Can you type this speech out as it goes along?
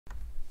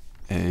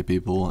Hey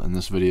people, in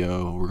this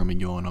video we're going to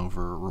be going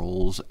over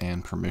roles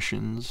and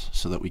permissions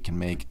so that we can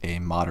make a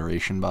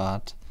moderation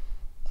bot.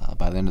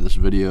 By the end of this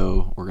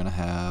video we're going to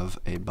have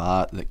a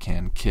bot that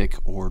can kick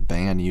or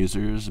ban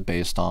users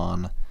based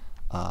on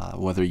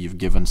whether you've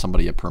given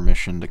somebody a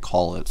permission to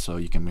call it. So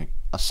you can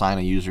assign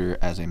a user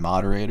as a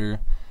moderator,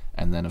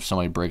 and then if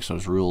somebody breaks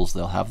those rules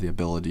they'll have the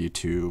ability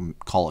to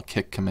call a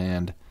kick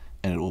command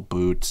and it will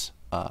boot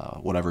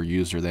whatever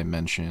user they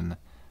mention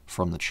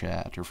from the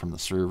chat or from the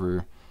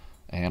server.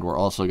 And we're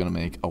also going to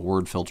make a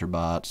word filter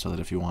bot so that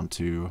if you want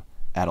to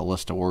add a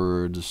list of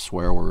words,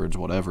 swear words,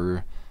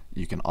 whatever,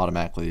 you can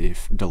automatically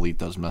delete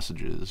those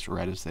messages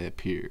right as they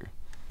appear.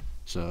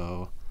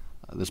 So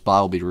this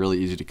bot will be really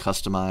easy to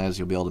customize.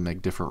 You'll be able to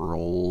make different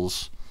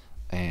roles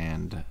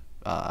and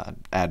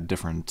add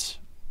different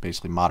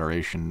basically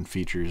moderation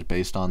features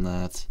based on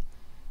that.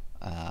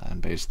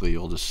 And basically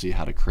you'll just see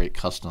how to create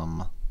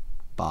custom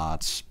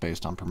bots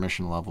based on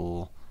permission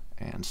level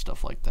and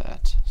stuff like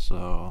that.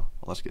 So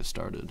let's get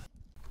started.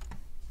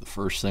 The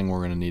first thing we're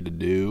going to need to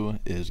do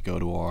is go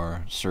to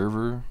our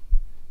server,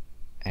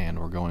 and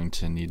we're going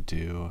to need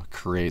to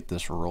create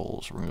this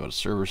role. So we're going to go to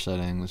server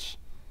settings,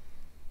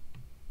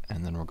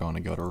 and then we're going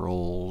to go to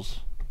roles,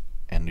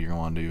 and you're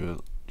going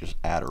to just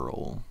add a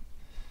role.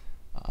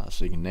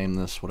 So you can name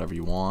this whatever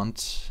you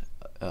want.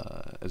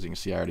 As you can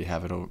see, I already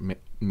have it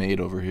made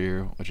over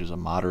here, which is a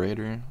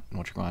moderator. And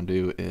what you're going to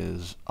do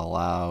is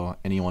allow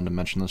anyone to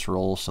mention this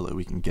role so that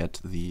we can get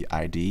the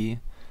ID.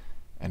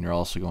 And you're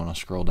also going to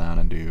scroll down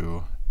and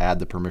do add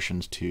the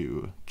permissions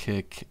to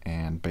kick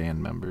and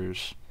ban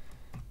members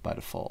by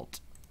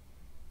default.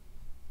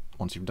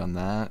 Once you've done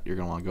that, you're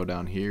going to want to go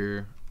down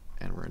here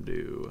and we're going to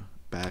do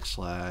 \@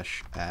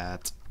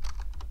 the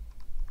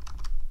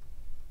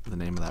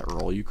name of that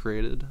role you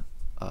created.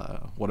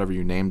 Whatever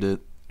you named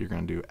it, you're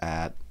going to do @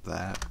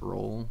 that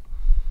role,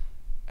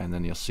 and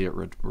then you'll see it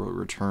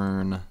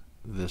return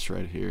this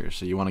right here.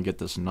 So you want to get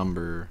this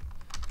number,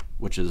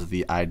 which is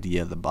the ID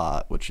of the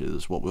bot, which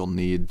is what we'll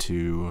need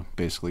to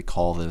basically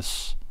call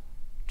this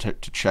to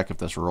check if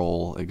this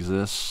role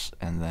exists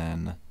and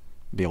then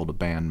be able to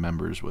ban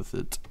members with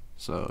it.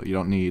 So you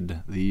don't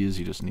need these,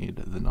 you just need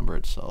the number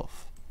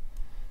itself.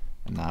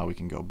 And now we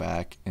can go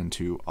back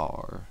into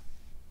our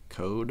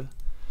code,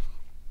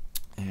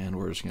 and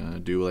we're just going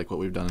to do like what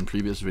we've done in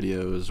previous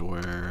videos,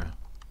 where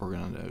we're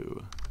going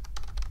to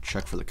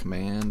check for the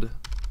command,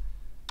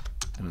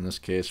 and in this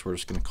case we're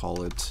just going to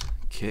call it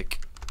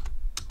kick.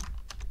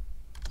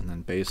 And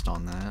then based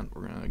on that,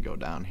 we're going to go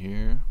down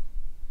here,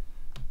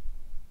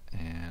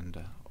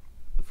 and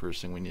the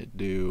first thing we need to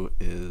do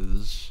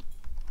is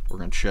we're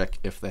going to check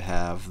if they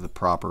have the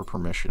proper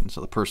permission. So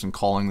the person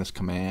calling this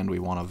command, we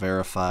want to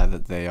verify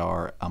that they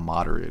are a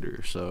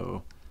moderator.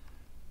 So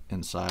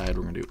inside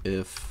we're going to do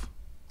if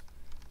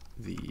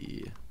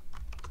the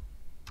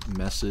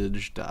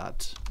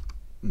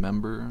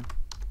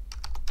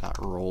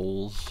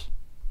message.member.roles,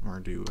 we're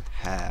going to do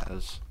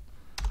has.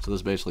 So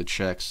this basically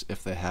checks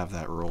if they have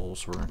that role.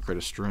 So we're going to create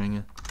a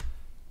string,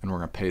 and we're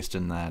going to paste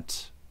in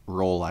that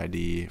role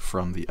ID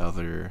from the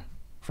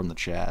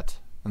chat.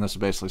 And this is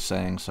basically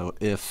saying, so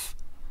if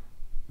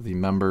the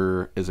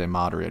member is a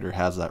moderator,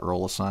 has that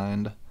role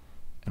assigned.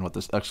 And what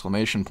this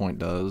exclamation point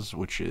does,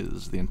 which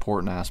is the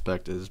important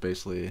aspect, is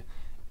basically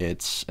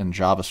it's in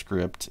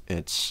JavaScript,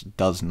 it's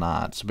does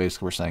not. So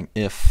basically we're saying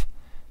if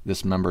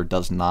this member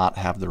does not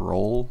have the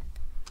role,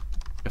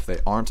 if they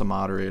aren't a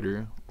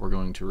moderator, we're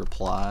going to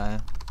reply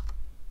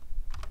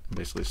and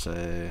basically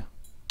say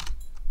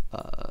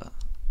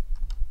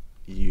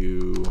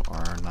you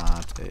are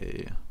not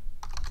a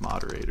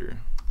moderator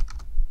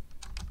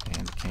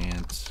and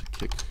can't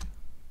kick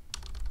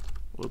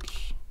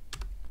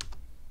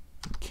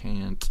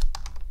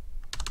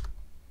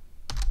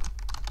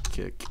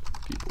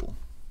people.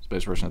 So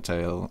basically we're going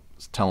to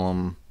tell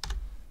them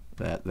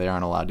that they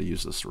aren't allowed to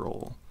use this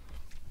role.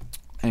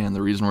 And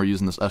the reason we're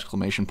using this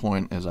exclamation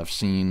point is I've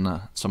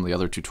seen some of the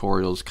other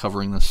tutorials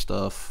covering this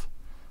stuff,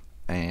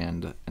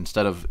 and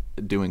instead of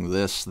doing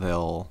this,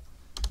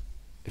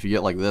 if you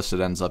get like this, it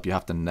ends up you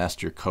have to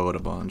nest your code a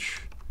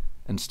bunch.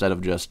 Instead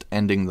of just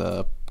ending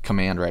the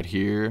command right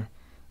here,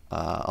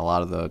 a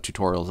lot of the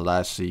tutorials that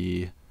I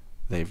see,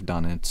 they've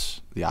done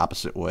it the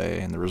opposite way,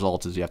 and the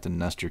result is you have to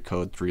nest your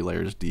code 3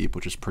 layers deep,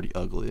 which is pretty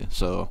ugly.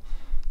 So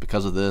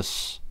because of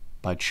this,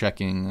 by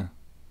checking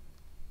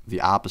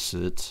the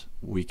opposite,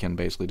 we can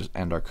basically just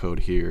end our code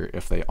here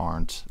if they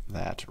aren't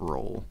that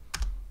role.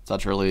 So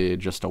that's really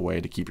just a way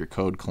to keep your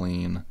code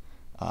clean.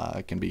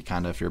 It can be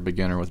kind of, if you're a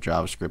beginner with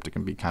JavaScript, it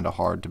can be kind of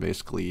hard to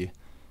basically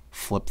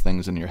flip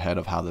things in your head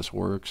of how this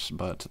works,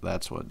 but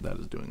that's what that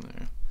is doing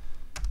there.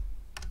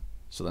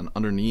 So then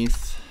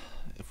underneath,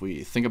 if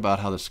we think about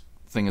how this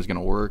thing is going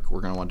to work, we're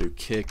going to want to do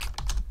kick,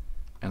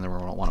 and then we're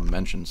going to want to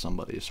mention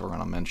somebody. So we're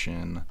going to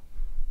mention,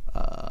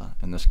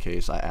 in this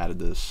case, I added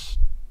this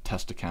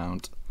test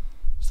account.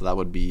 So that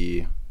would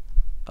be,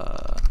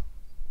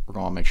 we're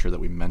going to make sure that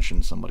we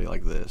mention somebody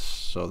like this.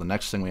 So the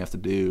next thing we have to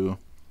do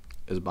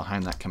is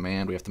behind that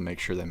command, we have to make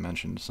sure they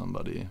mentioned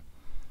somebody.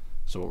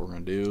 So what we're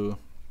going to do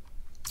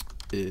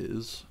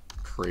is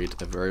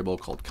create a variable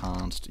called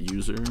const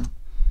user,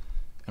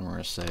 and we're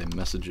going to say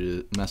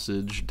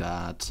message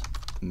dot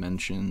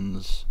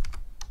mentions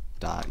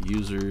dot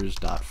users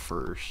dot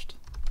first.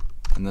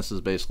 And this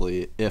is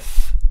basically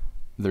if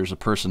there's a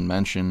person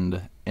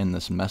mentioned in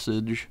this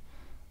message,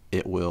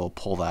 it will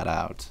pull that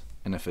out.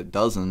 And if it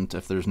doesn't,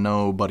 if there's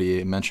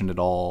nobody mentioned at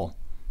all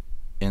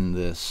in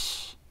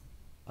this,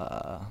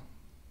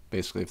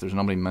 basically if there's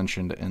nobody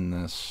mentioned in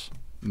this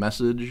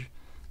message,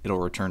 it'll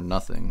return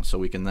nothing. So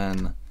we can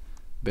then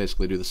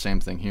basically do the same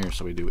thing here.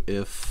 So we do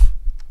if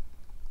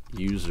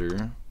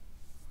user,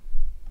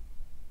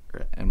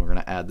 and we're going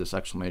to add this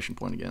exclamation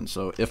point again.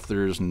 So if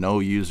there's no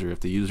user, if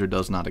the user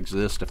does not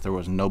exist, if there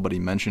was nobody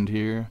mentioned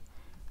here,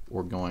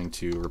 we're going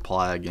to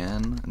reply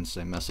again and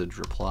say message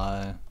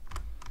reply,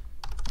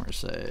 or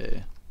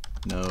say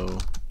no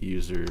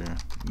user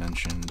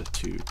mentioned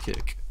to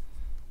kick.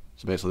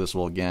 So basically this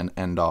will again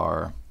end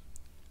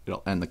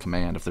it'll end the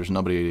command. If there's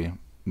nobody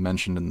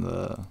mentioned in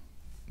the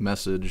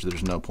message,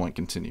 there's no point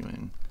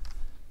continuing.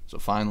 So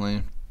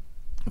finally,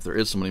 if there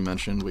is somebody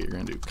mentioned, we're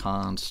going to do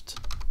const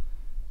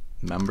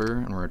member,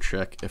 and we're going to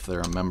check if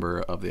they're a member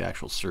of the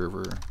actual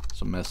server.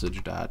 So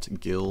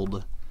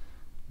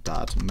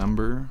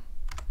message.guild.member,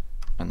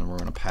 and then we're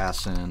going to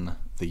pass in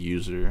the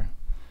user.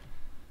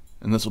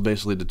 And this will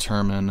basically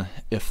determine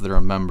if they're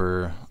a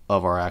member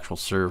of our actual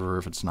server,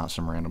 if it's not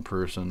some random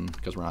person,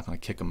 because we're not going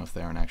to kick them if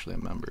they aren't actually a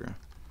member.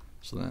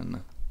 So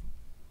then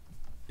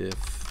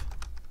if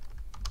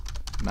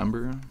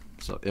member,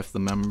 so if the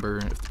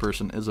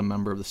person is a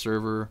member of the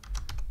server,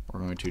 we're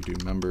going to do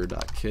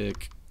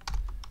member.kick,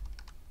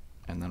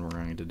 and then we're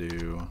going to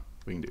do,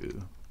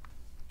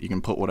 you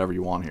can put whatever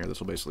you want here.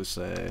 This will basically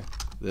say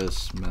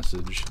this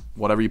message,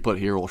 whatever you put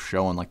here will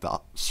show in like the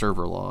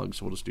server log,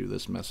 so we'll just do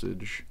this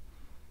message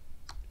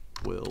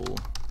will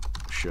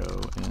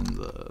show in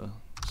the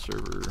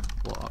server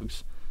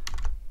logs.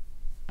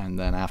 And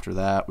then after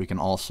that, we can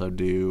also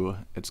do,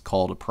 it's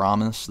called a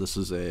promise. This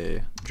is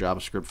a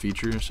JavaScript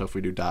feature. So if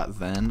we do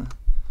 .then,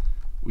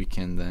 we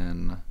can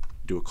then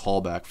do a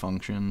callback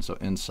function. So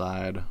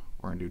inside,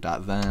 we're going to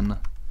do .then,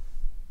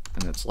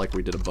 and it's like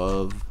we did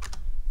above,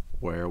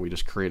 where we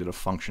just created a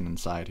function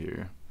inside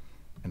here.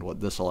 And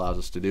what this allows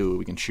us to do,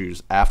 we can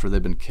choose after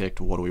they've been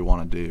kicked, what do we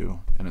want to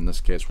do? And in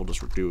this case, we'll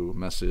just do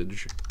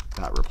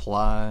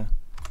message.reply,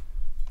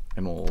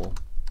 and we'll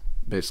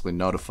basically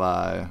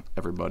notify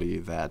everybody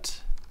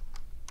that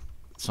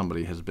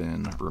somebody has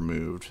been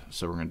removed.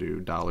 So we're going to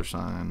do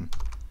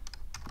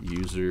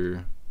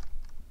 $user.tag,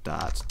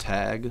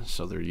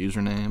 so their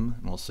username,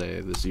 and we'll say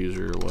this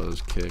user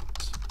was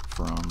kicked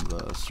from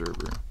the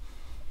server.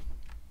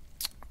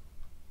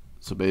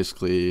 So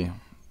basically,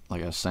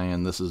 like I was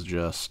saying, this is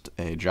just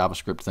a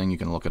JavaScript thing. You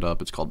can look it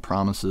up. It's called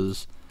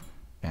promises.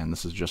 And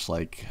this is just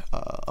like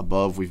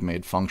above we've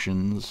made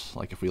functions.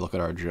 Like if we look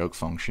at our joke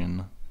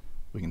function,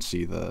 we can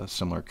see the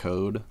similar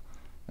code.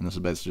 And this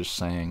is basically just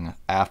saying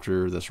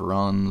after this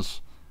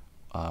runs,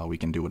 we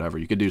can do whatever.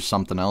 You could do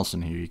something else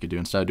in here. You could do,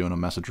 instead of doing a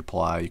message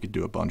reply, you could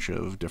do a bunch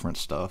of different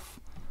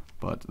stuff.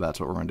 But that's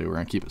what we're going to do. We're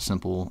going to keep it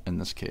simple in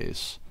this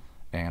case.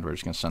 And we're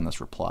just going to send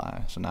this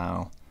reply. So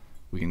now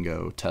we can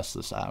go test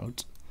this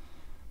out.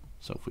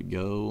 So if we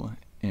go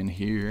in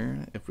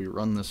here, if we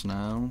run this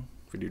now,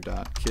 if we do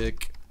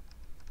 .kick,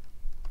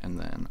 and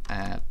then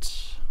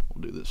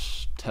we'll do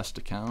this test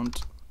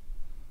account.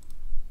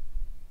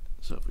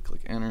 So if we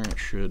click enter, it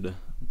should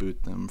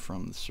boot them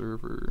from the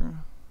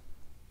server.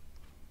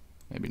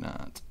 Maybe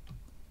not.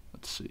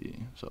 Let's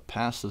see. So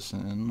pass this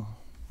in.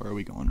 Where are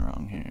we going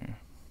wrong here?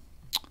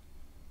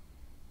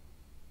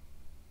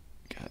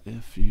 Got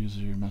if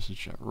user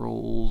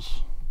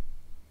message.roles.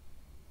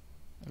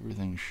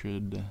 Everything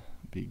should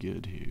be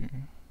good here.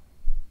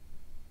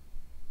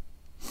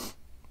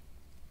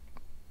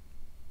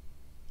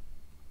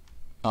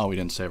 Oh, we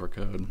didn't save our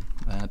code.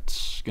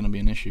 That's going to be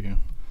an issue.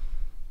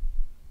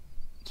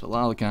 So a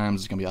lot of the times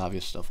it's going to be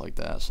obvious stuff like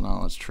that. So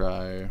now let's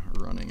try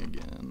running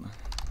again.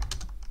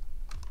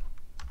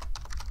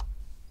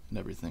 And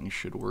everything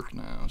should work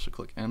now. So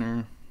click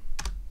enter.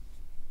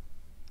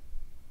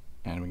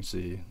 And we can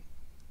see,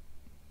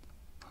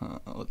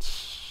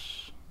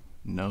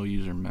 no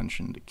user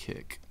mentioned to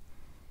kick.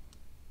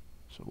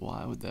 So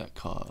why would that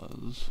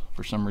cause?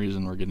 For some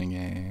reason we're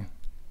getting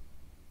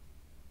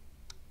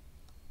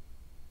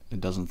it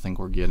doesn't think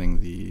we're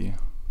getting the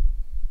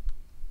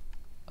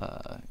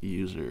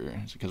user.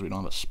 Is it because we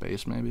don't have a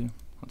space maybe?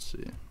 Let's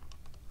see.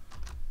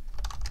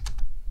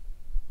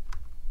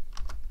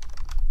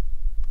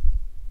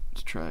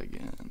 Let's try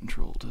again.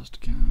 Control test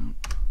account.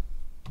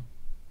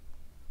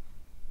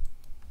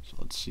 So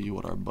let's see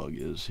what our bug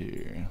is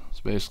here.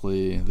 So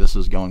basically this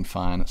is going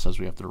fine. It says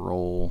we have to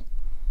roll.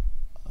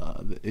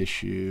 The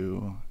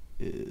issue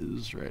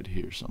is right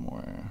here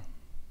somewhere.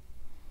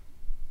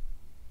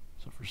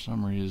 So for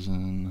some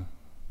reason,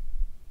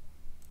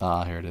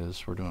 here it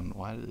is. We're doing,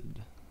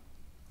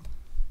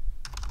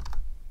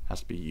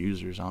 has to be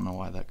users. I don't know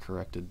why that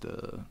corrected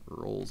the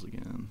roles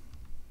again.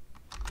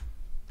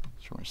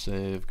 So we're gonna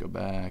save, go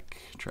back,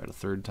 try it a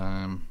third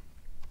time,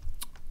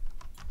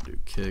 do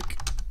kick,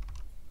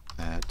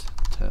 at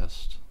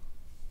test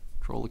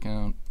troll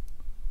account,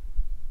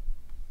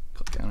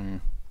 click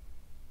enter.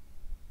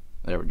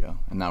 There we go.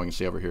 And now we can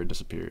see over here it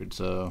disappeared.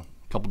 So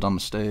a couple dumb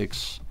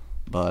mistakes,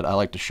 but I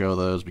like to show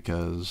those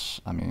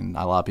because, I mean,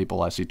 a lot of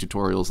people, I see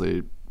tutorials,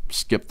 they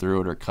skip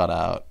through it or cut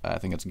out. I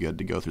think it's good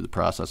to go through the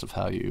process of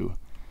how you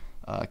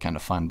kind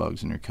of find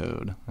bugs in your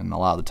code. And a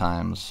lot of the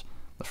times,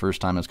 the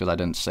first time is because I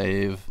didn't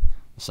save.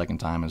 The second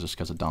time is just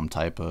because of dumb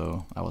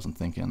typo. I wasn't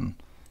thinking,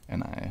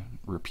 and I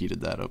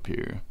repeated that up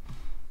here.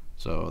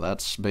 So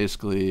that's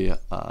basically,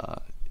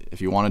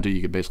 if you wanted to,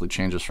 you could basically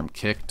change this from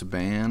kick to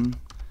ban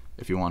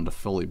if you wanted to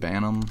fully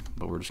ban them,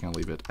 but we're just going to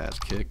leave it as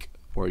kick.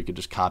 Or you could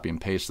just copy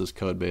and paste this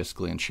code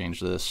basically and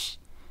change this,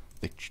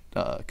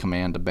 the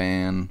command to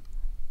ban,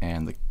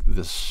 and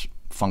this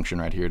function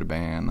right here to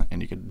ban,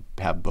 and you could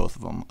have both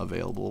of them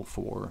available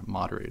for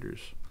moderators.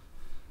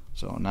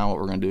 So now what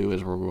we're going to do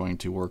is we're going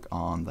to work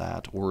on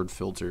that word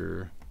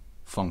filter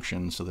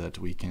function so that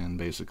we can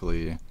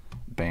basically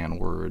ban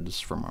words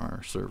from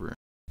our server.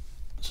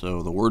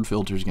 So the word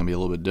filter is going to be a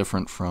little bit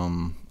different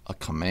from a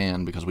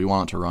command because we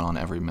want it to run on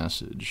every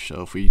message.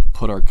 So if we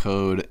put our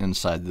code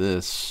inside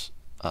this,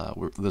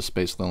 this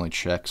basically only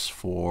checks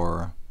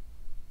for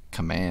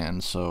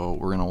commands. So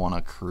we're going to want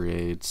to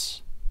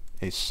create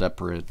a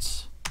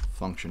separate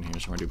function here.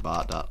 So we're going to do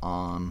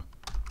bot.on, and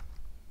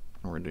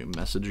we're going to do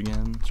message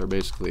again. So we're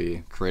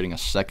basically creating a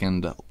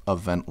second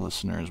event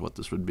listener is what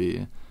this would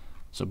be.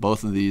 So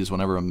both of these,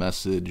 whenever a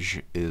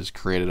message is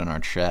created in our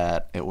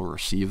chat, it will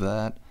receive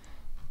that.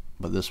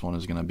 But this one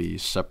is going to be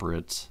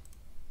separate,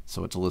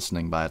 so it's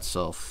listening by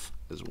itself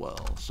as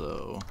well.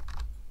 So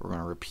we're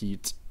going to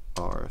repeat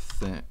our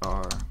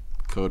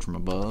code from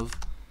above.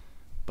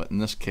 But in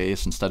this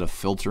case, instead of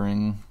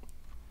filtering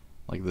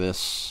like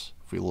this,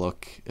 if we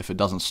look, if it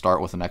doesn't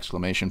start with an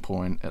exclamation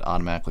point, it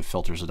automatically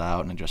filters it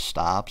out and it just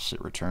stops,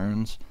 it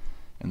returns.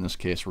 In this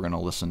case, we're going to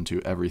listen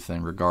to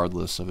everything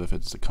regardless of if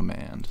it's a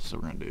command. So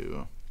we're going to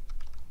do,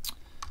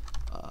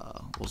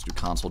 we'll just do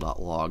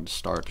console.log to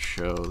start to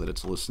show that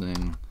it's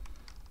listening.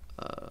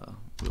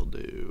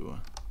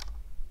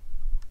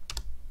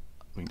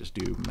 We can just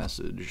do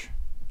message,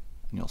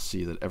 and you'll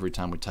see that every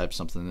time we type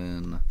something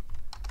in,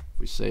 if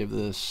we save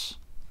this,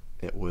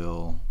 it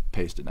will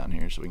paste it down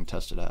here so we can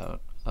test it out.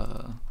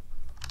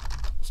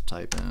 Let's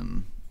type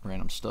in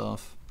random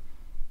stuff.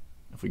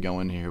 If we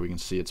go in here, we can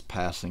see it's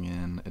passing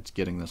in, it's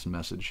getting this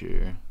message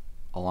here,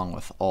 along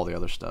with all the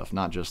other stuff,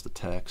 not just the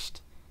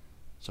text.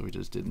 So we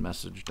just did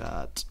message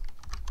dot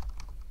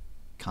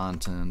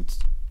content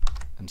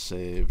and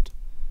saved.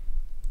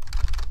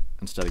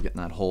 Instead of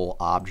getting that whole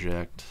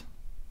object,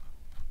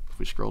 if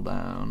we scroll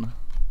down,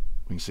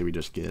 we can see we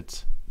just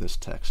get this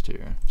text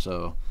here.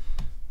 So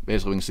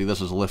basically we can see this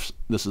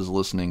is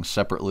listening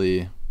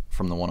separately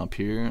from the one up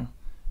here,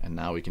 and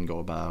now we can go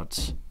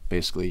about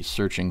basically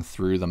searching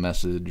through the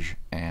message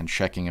and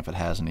checking if it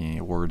has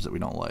any words that we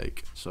don't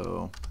like.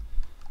 So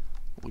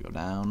we'll go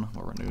down,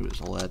 what we're going to do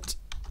is let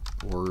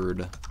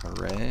word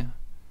array,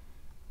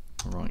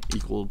 we're going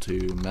equal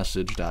to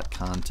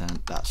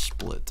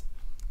message.content.split.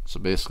 So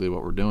basically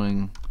what we're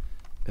doing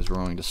is we're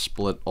going to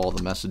split all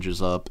the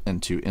messages up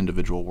into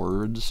individual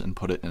words and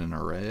put it in an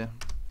array.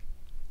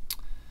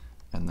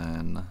 And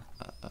then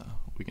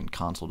we can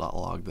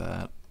console.log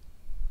that.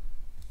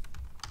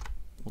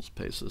 We'll just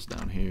paste this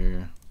down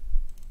here.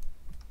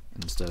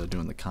 Instead of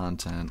doing the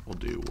content, we'll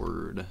do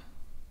word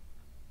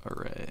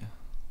array.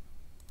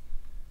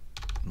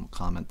 And we'll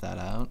comment that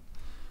out.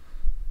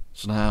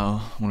 So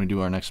now, when we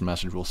do our next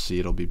message, we'll see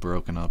it'll be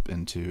broken up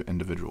into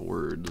individual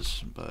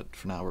words. But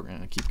for now, we're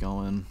going to keep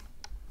going.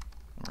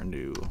 We're going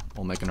to do,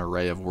 we'll make an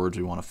array of words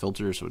we want to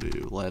filter. So we'll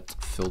do let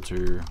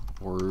filter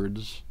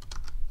words.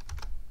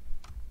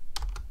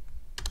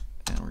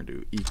 And we're going to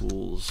do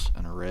equals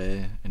an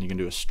array. And you can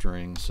do a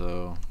string.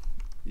 So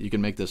you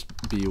can make this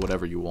be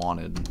whatever you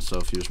wanted. So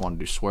if you just want to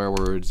do swear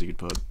words, you could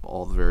put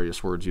all the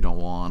various words you don't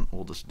want.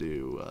 We'll just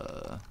do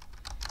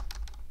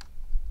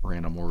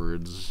random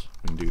words.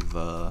 We can do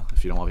the,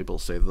 if you don't want people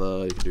to say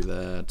the, you can do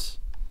that.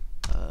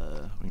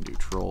 We can do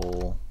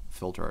troll,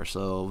 filter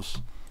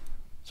ourselves.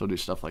 So we'll do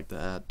stuff like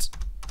that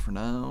for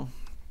now.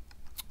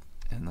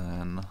 And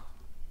then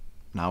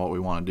now what we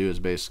want to do is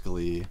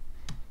basically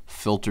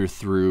filter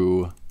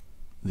through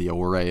the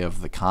array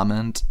of the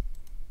comment,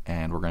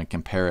 and we're going to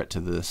compare it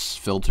to this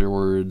filter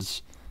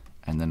words,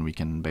 and then we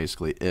can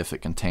basically, if it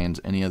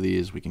contains any of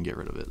these, we can get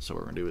rid of it. So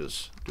what we're going to do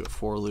is do a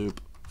for loop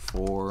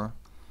for,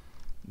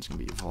 it's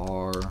going to be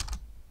var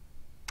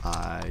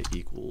I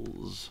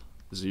equals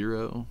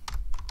 0,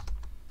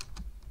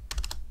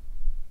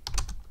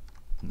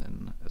 and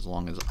then as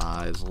long as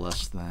I is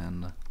less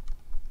than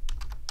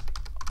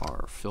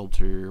our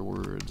filter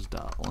words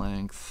dot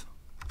length,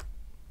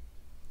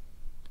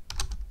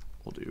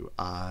 we'll do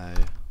I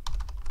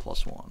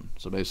plus 1.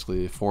 So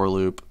basically for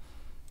loop,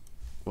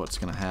 what's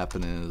going to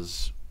happen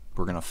is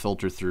we're going to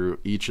filter through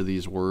each of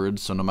these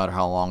words, so no matter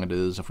how long it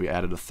is, if we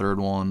added a third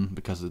one,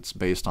 because it's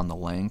based on the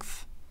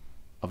length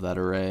of that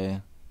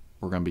array,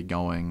 we're going to be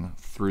going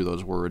through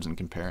those words and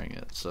comparing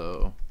it.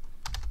 So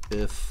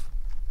if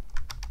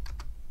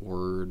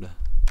word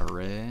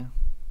array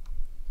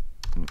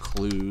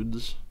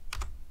includes,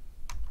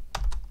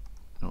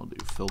 and we'll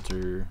do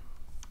filter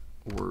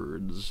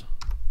words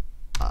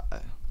I.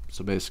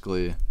 So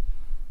basically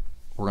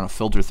we're going to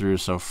filter through,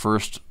 so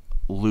first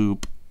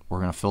loop we're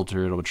going to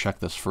filter, it'll check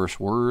this first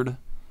word,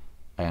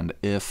 and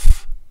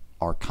if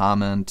our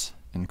comment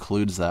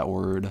includes that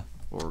word,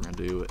 what we're going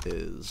to do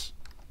is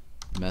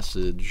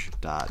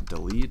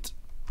message.delete,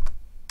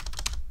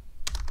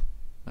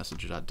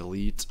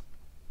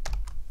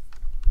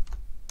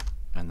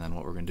 and then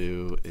what we're going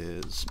to do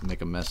is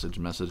make a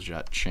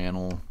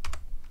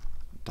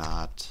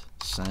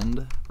message.channel.send.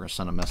 We're going to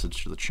send a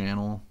message to the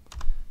channel,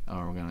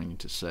 and we're going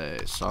to say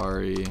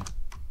sorry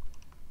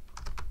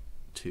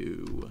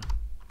to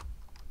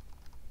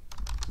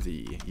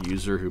the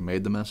user who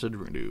made the message.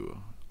 We're going to do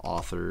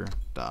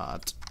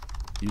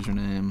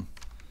author.username,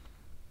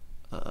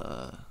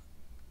 and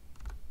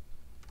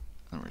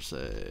we're going to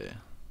say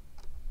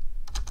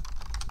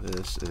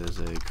this is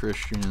a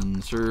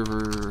Christian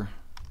server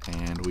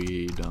and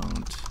we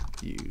don't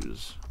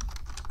use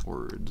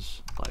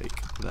words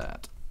like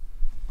that.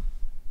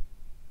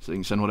 So you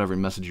can send whatever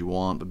message you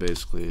want, but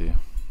basically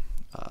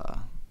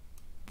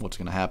what's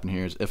going to happen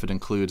here is if it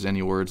includes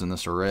any words in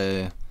this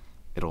array,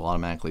 it'll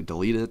automatically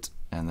delete it,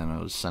 and then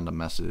it'll send a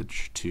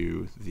message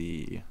to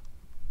the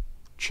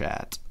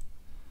chat.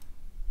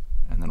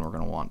 And then we're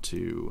going to want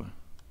to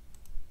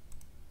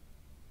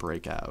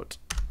break out.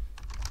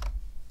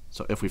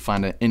 So if we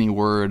find any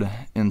word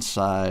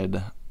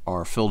inside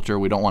our filter,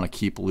 we don't want to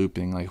keep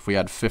looping. Like if we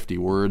had 50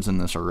 words in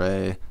this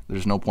array,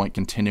 there's no point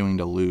continuing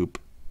to loop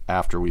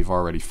after we've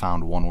already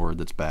found one word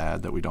that's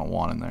bad that we don't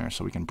want in there.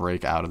 So we can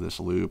break out of this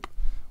loop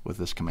with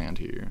this command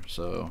here.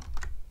 So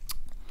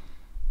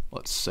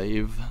let's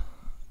save,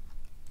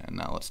 and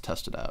now let's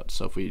test it out.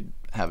 So if we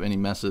have any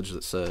message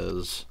that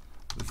says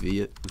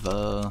the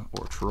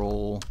or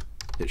troll,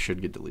 it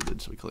should get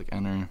deleted. So we click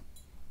enter.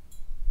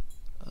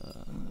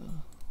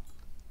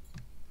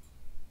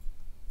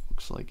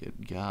 Looks like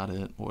it got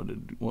it. What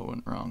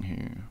went wrong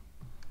here?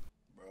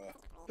 Bruh,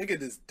 look at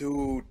this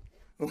dude.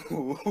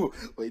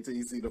 Wait till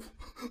you see the.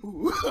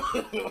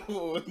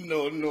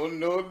 No, no, no,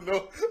 no.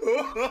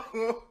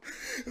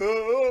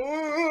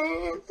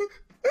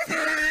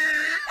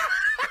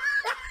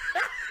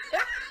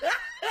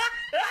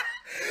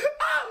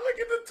 Look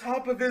at the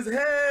top of his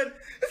head.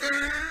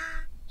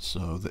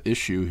 So the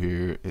issue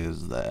here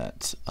is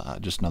that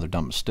just another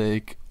dumb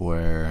mistake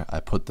where I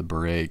put the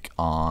break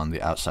on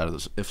the outside of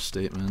this if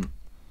statement.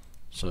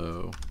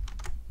 So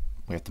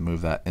we have to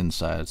move that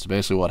inside. So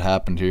basically what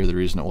happened here, the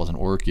reason it wasn't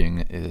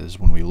working is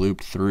when we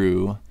looped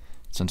through,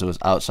 since it was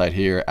outside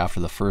here after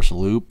the first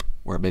loop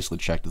where it basically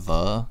checked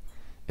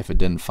if it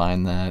didn't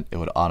find that, it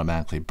would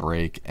automatically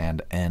break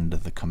and end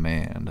the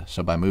command.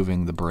 So by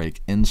moving the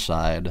break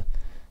inside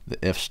the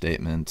if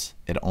statement,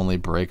 it only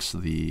breaks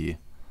the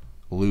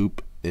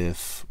loop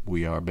if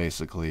we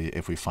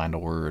find a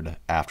word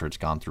after it's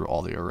gone through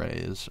all the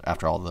arrays,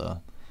 after all the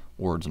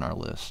words in our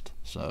list.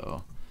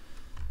 So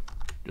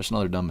just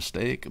another dumb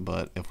mistake,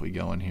 but if we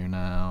go in here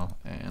now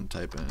and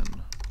type in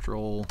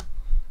troll,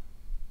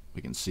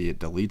 we can see it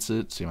deletes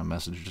it. See my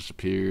message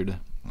disappeared.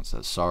 It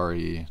says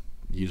sorry,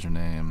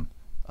 username.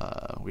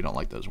 We don't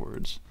like those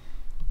words.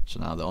 So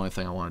now the only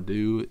thing I want to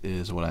do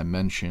is what I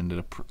mentioned in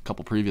a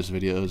couple previous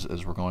videos,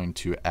 is we're going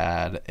to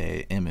add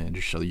a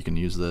image. So you can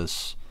use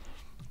this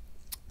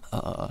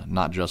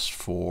not just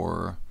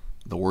for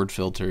the word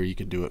filter, you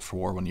could do it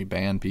for when you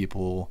ban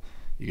people,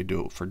 you could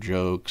do it for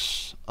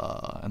jokes,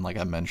 and like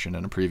I mentioned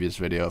in a previous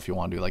video, if you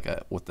want to do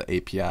with the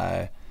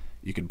API,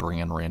 you could bring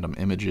in random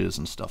images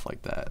and stuff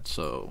like that.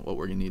 So what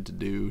we're going to need to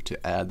do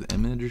to add the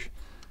image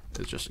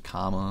is just a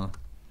comma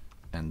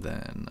and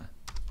then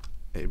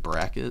a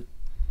bracket,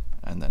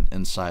 and then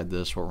inside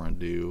this what we're going to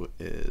do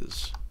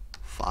is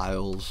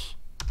files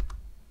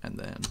and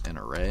then an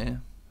array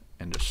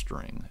and a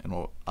string.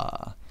 And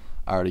I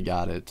already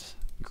got it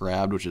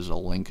grabbed, which is a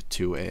link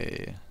to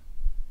a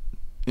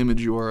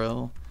image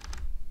URL,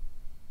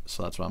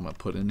 so that's what I'm going to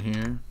put in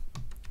here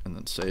and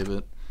then save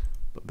it.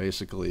 But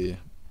basically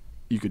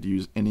you could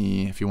use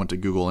if you went to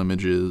Google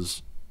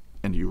Images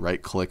and you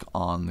right click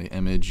on the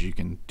image, you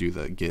can do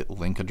the get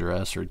link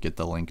address or get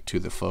the link to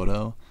the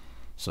photo.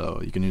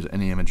 So you can use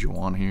any image you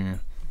want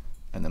here,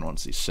 and then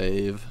once you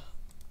save,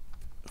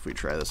 if we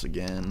try this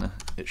again,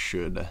 it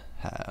should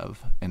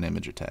have an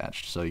image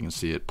attached. So you can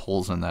see it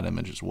pulls in that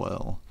image as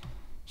well.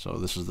 So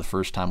this is the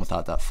first time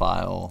without that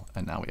file,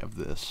 and now we have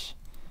this.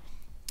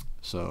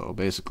 So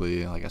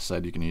basically, like I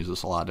said, you can use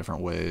this a lot of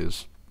different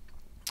ways,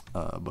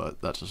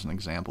 but that's just an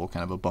example,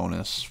 kind of a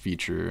bonus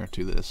feature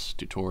to this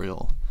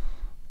tutorial.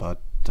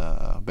 But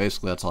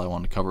basically that's all I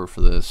wanted to cover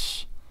for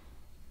this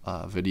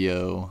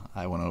video.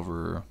 I went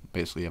over,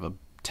 basically you have a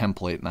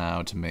template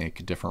now to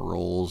make different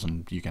roles,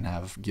 and you can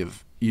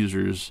give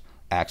users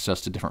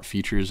access to different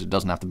features. It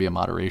doesn't have to be a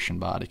moderation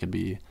bot. It could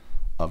be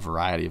a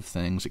variety of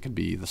things. It could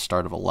be the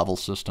start of a level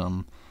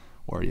system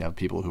where you have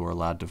people who are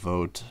allowed to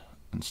vote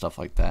and stuff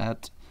like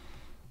that.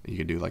 You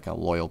could do like a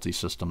loyalty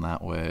system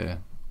that way,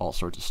 all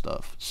sorts of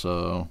stuff.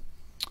 So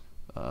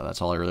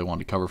That's all I really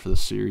wanted to cover for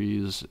this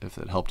series. If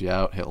it helped you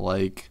out, hit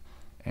like.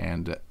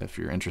 And if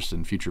you're interested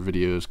in future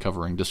videos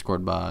covering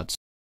Discord bots,